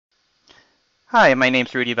Hi, my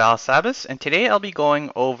name's Rudy Balasabas, and today I'll be going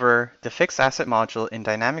over the fixed asset module in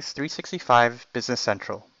Dynamics 365 Business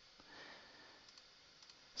Central.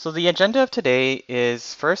 So the agenda of today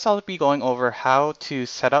is first I'll be going over how to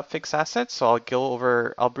set up fixed assets. So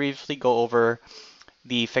I'll briefly go over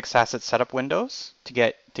the fixed asset setup windows to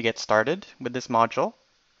get started with this module.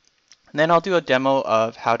 And then I'll do a demo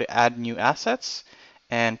of how to add new assets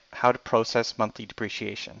and how to process monthly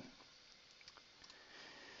depreciation.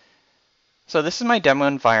 So this is my demo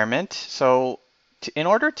environment. So in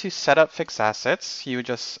order to set up fixed assets, you would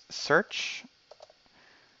just search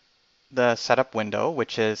the setup window,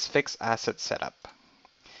 which is fixed asset setup.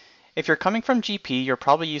 If you're coming from GP, you're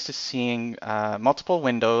probably used to seeing multiple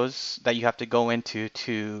windows that you have to go into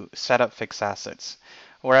to set up fixed assets.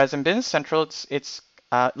 Whereas in Business Central, it's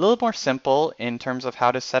a little more simple in terms of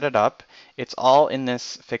how to set it up. It's all in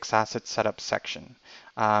this fixed asset setup section,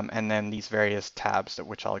 and then these various tabs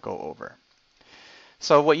which I'll go over.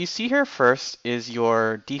 So what you see here first is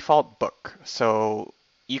your default book. So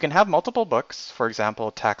you can have multiple books, for example,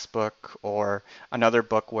 a tax book or another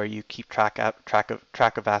book where you keep track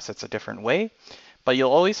of assets a different way. But you'll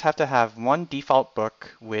always have to have one default book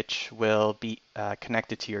which will be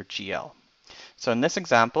connected to your GL. So in this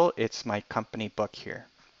example, it's my company book here.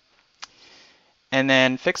 And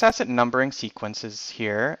then fixed asset numbering sequences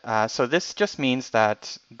here. So this just means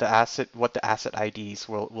that what the asset IDs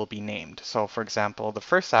will be named. So for example, the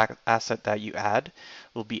first asset that you add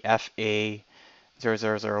will be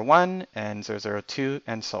FA0001 and 002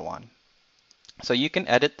 and so on. So you can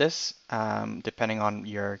edit this depending on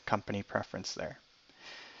your company preference there.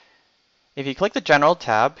 If you click the General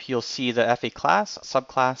tab, you'll see the FA class,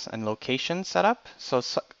 subclass, and location setup. So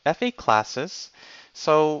FA classes.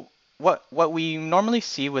 So what we normally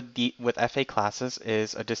see with FA classes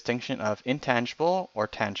is a distinction of intangible or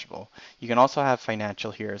tangible. You can also have financial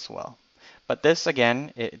here as well. But this,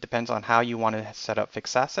 again, it depends on how you want to set up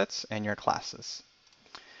fixed assets and your classes.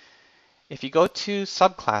 If you go to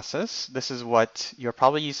subclasses, this is what you're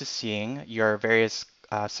probably used to seeing, your various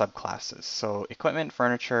subclasses. So equipment,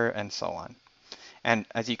 furniture, and so on. And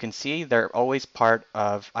as you can see, they're always part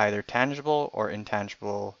of either tangible or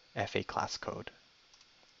intangible FA class code.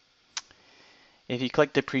 If you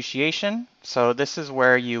click depreciation, so this is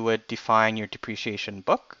where you would define your depreciation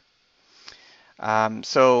book.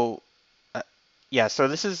 So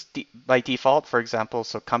this is by default, for example,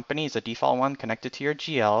 so company is a default one connected to your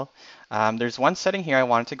GL. There's one setting here I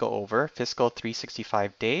wanted to go over, fiscal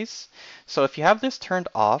 365 days. So if you have this turned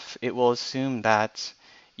off, it will assume that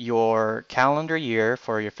your calendar year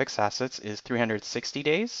for your fixed assets is 360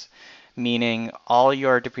 days, meaning all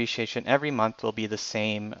your depreciation every month will be the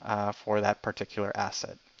same for that particular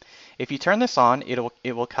asset. If you turn this on, it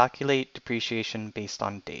will calculate depreciation based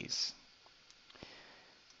on days.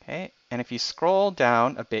 Okay, and if you scroll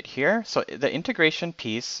down a bit here, so the integration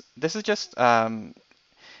piece, this is just saying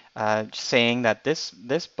that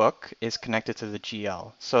this book is connected to the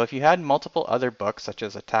GL. So if you had multiple other books, such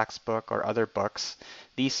as a tax book or other books,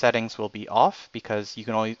 these settings will be off because you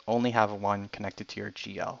can only have one connected to your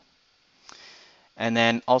GL. And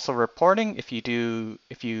then also reporting, if you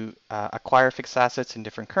acquire fixed assets in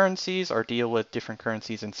different currencies or deal with different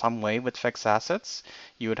currencies in some way with fixed assets,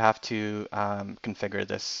 you would have to configure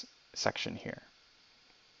this section here.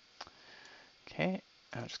 Okay,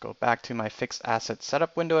 I'll just go back to my fixed asset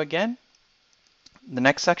setup window again. The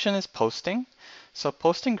next section is posting. So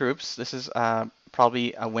posting groups, this is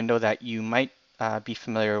probably a window that you might be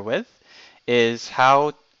familiar with, is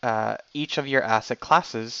how each of your asset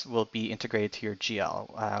classes will be integrated to your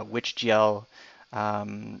GL. Which GL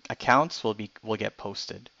accounts will get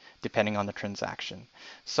posted depending on the transaction.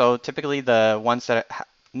 So typically the ones that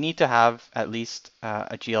need to have at least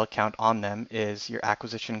a GL account on them is your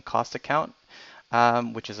acquisition cost account,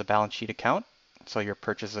 which is a balance sheet account, so your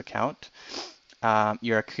purchase account.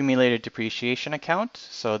 Your accumulated depreciation account,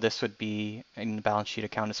 so this would be in the balance sheet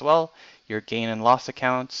account as well. Your gain and loss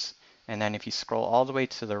accounts, and then if you scroll all the way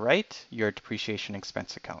to the right, your depreciation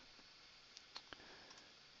expense account.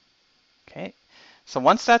 Okay, so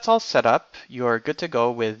once that's all set up, you're good to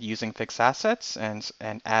go with using fixed assets and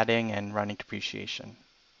adding and running depreciation.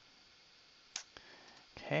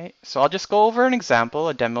 Okay, so I'll just go over an example,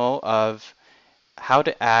 a demo of how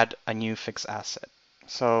to add a new fixed asset.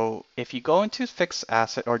 So if you go into fixed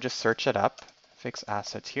asset or just search it up, fixed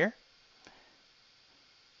assets here,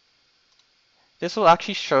 this will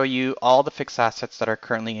actually show you all the fixed assets that are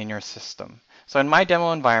currently in your system. So in my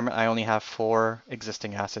demo environment, I only have 4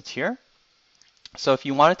 existing assets here. So if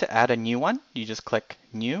you wanted to add a new one, you just click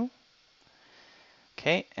New.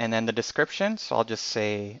 Okay, and then the description, so I'll just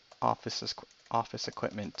say Office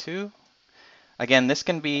Equipment 2. Again, this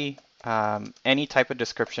can be any type of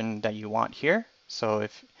description that you want here. So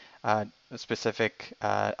if a specific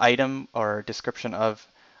item or description of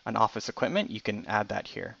an office equipment, you can add that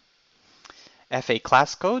here. FA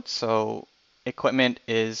class code, so equipment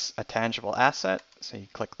is a tangible asset, so you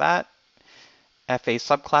click that. FA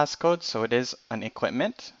subclass code, so it is an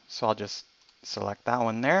equipment, so I'll just select that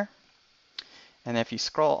one there. And if you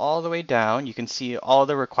scroll all the way down, you can see all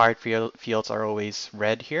the required fields are always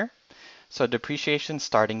red here. So depreciation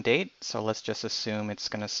starting date, so let's just assume it's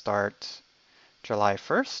going to start July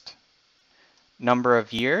 1st. Number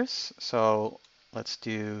of years, so let's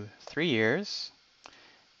do 3 years.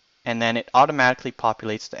 And then it automatically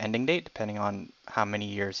populates the ending date depending on how many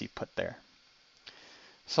years you put there.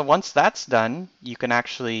 So once that's done, you can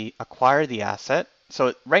actually acquire the asset.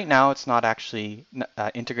 So right now it's not actually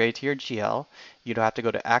integrated to your GL. You'd have to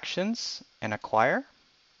go to Actions and Acquire.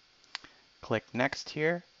 Click Next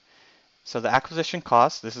here. So the acquisition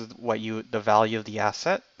cost, this is the value of the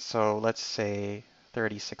asset. So let's say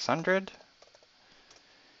 3,600.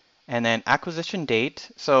 And then acquisition date.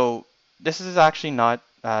 So this is actually not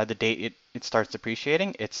the date it starts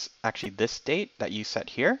depreciating. It's actually this date that you set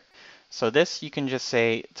here. So this you can just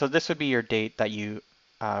say, so this would be your date that you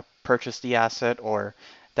purchased the asset or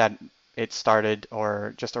that it started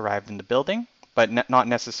or just arrived in the building, but not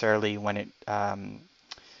necessarily when it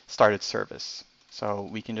started service. So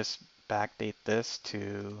we can just backdate this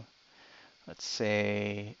to, let's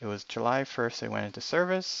say it was July 1st it went into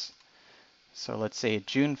service. So let's say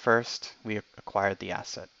June 1st we acquired the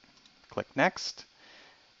asset. Click Next.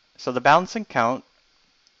 So the balancing count,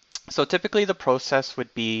 so typically the process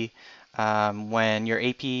would be when your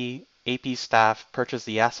AP staff purchase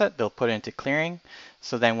the asset, they'll put it into clearing.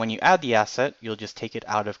 So then when you add the asset, you'll just take it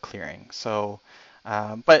out of clearing. So,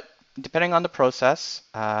 but depending on the process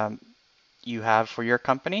you have for your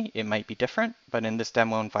company, it might be different, but in this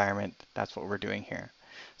demo environment, that's what we're doing here.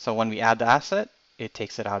 So when we add the asset, it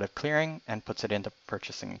takes it out of clearing and puts it into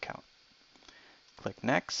purchasing account. Click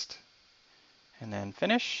Next, and then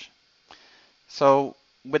Finish. So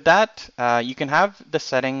with that, you can have the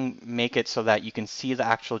setting make it so that you can see the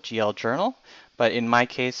actual GL journal, but in my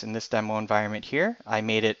case, in this demo environment here, I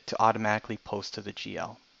made it to automatically post to the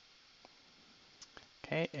GL.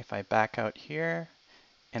 Okay, if I back out here,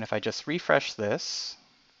 and if I just refresh this,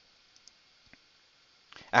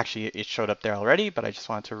 actually it showed up there already, but I just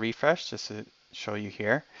wanted to refresh just to show you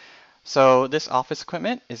here. So this office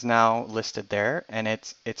equipment is now listed there, and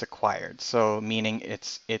it's acquired. So meaning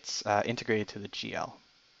it's integrated to the GL.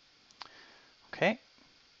 Okay.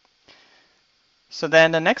 So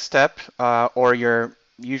then the next step, or your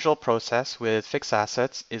usual process with fixed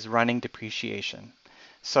assets, is running depreciation.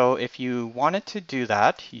 So if you wanted to do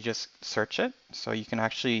that, you just search it. So you can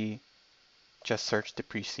actually just search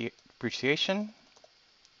depreciation,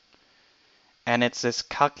 and it's this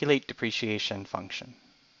calculate depreciation function.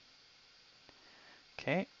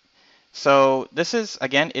 Okay, so this is,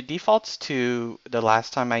 again, it defaults to the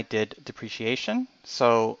last time I did depreciation.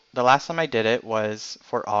 So the last time I did it was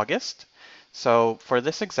for August. So for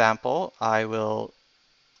this example, I will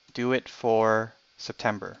do it for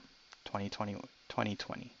September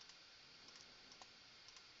 2020.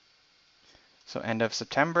 So end of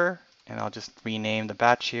September, and I'll just rename the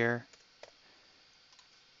batch here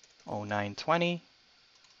 0920.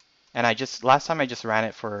 And last time I just ran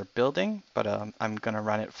it for building, but I'm going to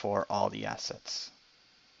run it for all the assets.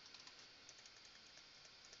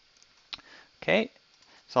 Okay,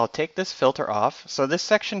 so I'll take this filter off. So this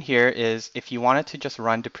section here is if you wanted to just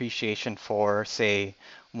run depreciation for, say,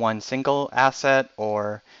 one single asset,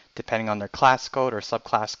 or depending on their class code or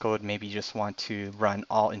subclass code, maybe you just want to run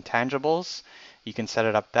all intangibles, you can set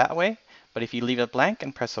it up that way. But if you leave it blank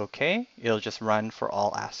and press OK, it'll just run for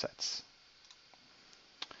all assets.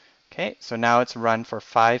 Okay, so now it's run for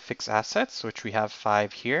 5 fixed assets, which we have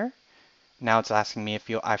 5 here. Now it's asking me if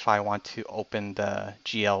I want to open the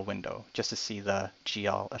GL window just to see the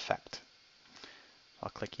GL effect. I'll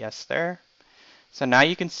click yes there. So now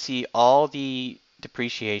you can see all the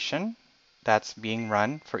depreciation that's being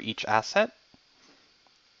run for each asset.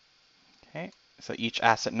 Okay, so each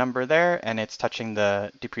asset number there, and it's touching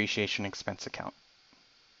the depreciation expense account.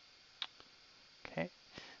 Okay,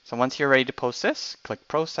 so once you're ready to post this, click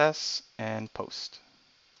Process and Post.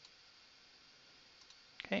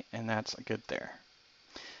 Okay, and that's good there.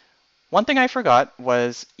 One thing I forgot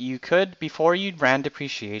was you could, before you ran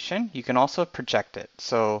depreciation, you can also project it.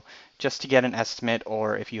 So just to get an estimate,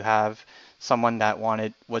 or if you have someone that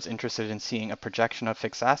was interested in seeing a projection of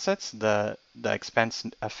fixed assets, the expense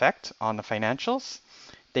effect on the financials,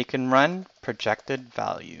 they can run projected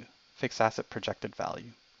value, fixed asset projected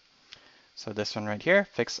value. So this one right here,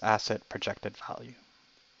 fixed asset projected value.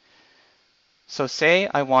 So say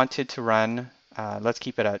I wanted to run, let's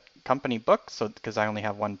keep it a company book, so because I only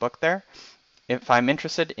have one book there. If I'm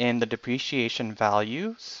interested in the depreciation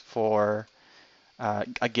values for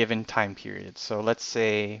a given time period. So let's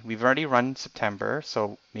say we've already run September,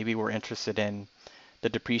 so maybe we're interested in the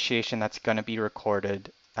depreciation that's going to be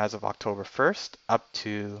recorded as of October 1st up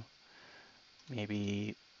to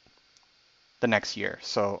maybe the next year,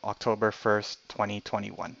 so October 1st,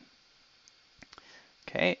 2021.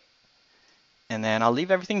 Okay, and then I'll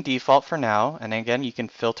leave everything default for now, and again, you can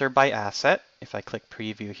filter by asset. If I click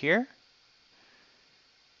preview here,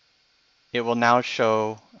 it will now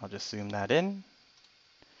show, I'll just zoom that in.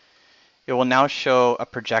 It will now show a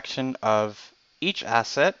projection of each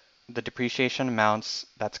asset, the depreciation amounts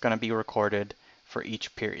that's going to be recorded for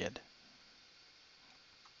each period.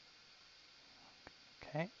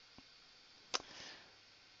 Okay.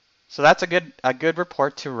 So that's a good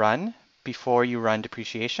report to run before you run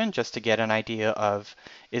depreciation, just to get an idea of,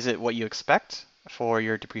 is it what you expect for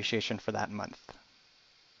your depreciation for that month?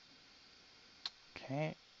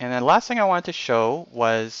 Okay. And then last thing I wanted to show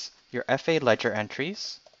was your FA ledger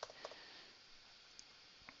entries.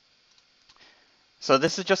 So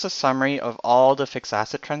this is just a summary of all the fixed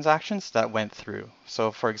asset transactions that went through.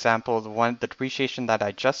 So for example, the depreciation that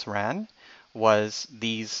I just ran was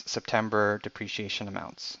these September depreciation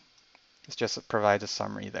amounts. It just provides a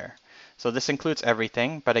summary there. So this includes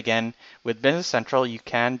everything, but again, with Business Central, you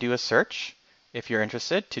can do a search if you're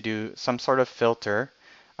interested to do some sort of filter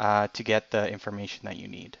to get the information that you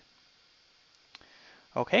need.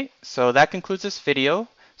 Okay, so that concludes this video.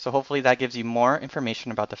 So hopefully that gives you more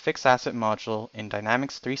information about the fixed asset module in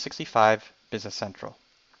Dynamics 365 Business Central.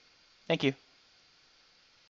 Thank you.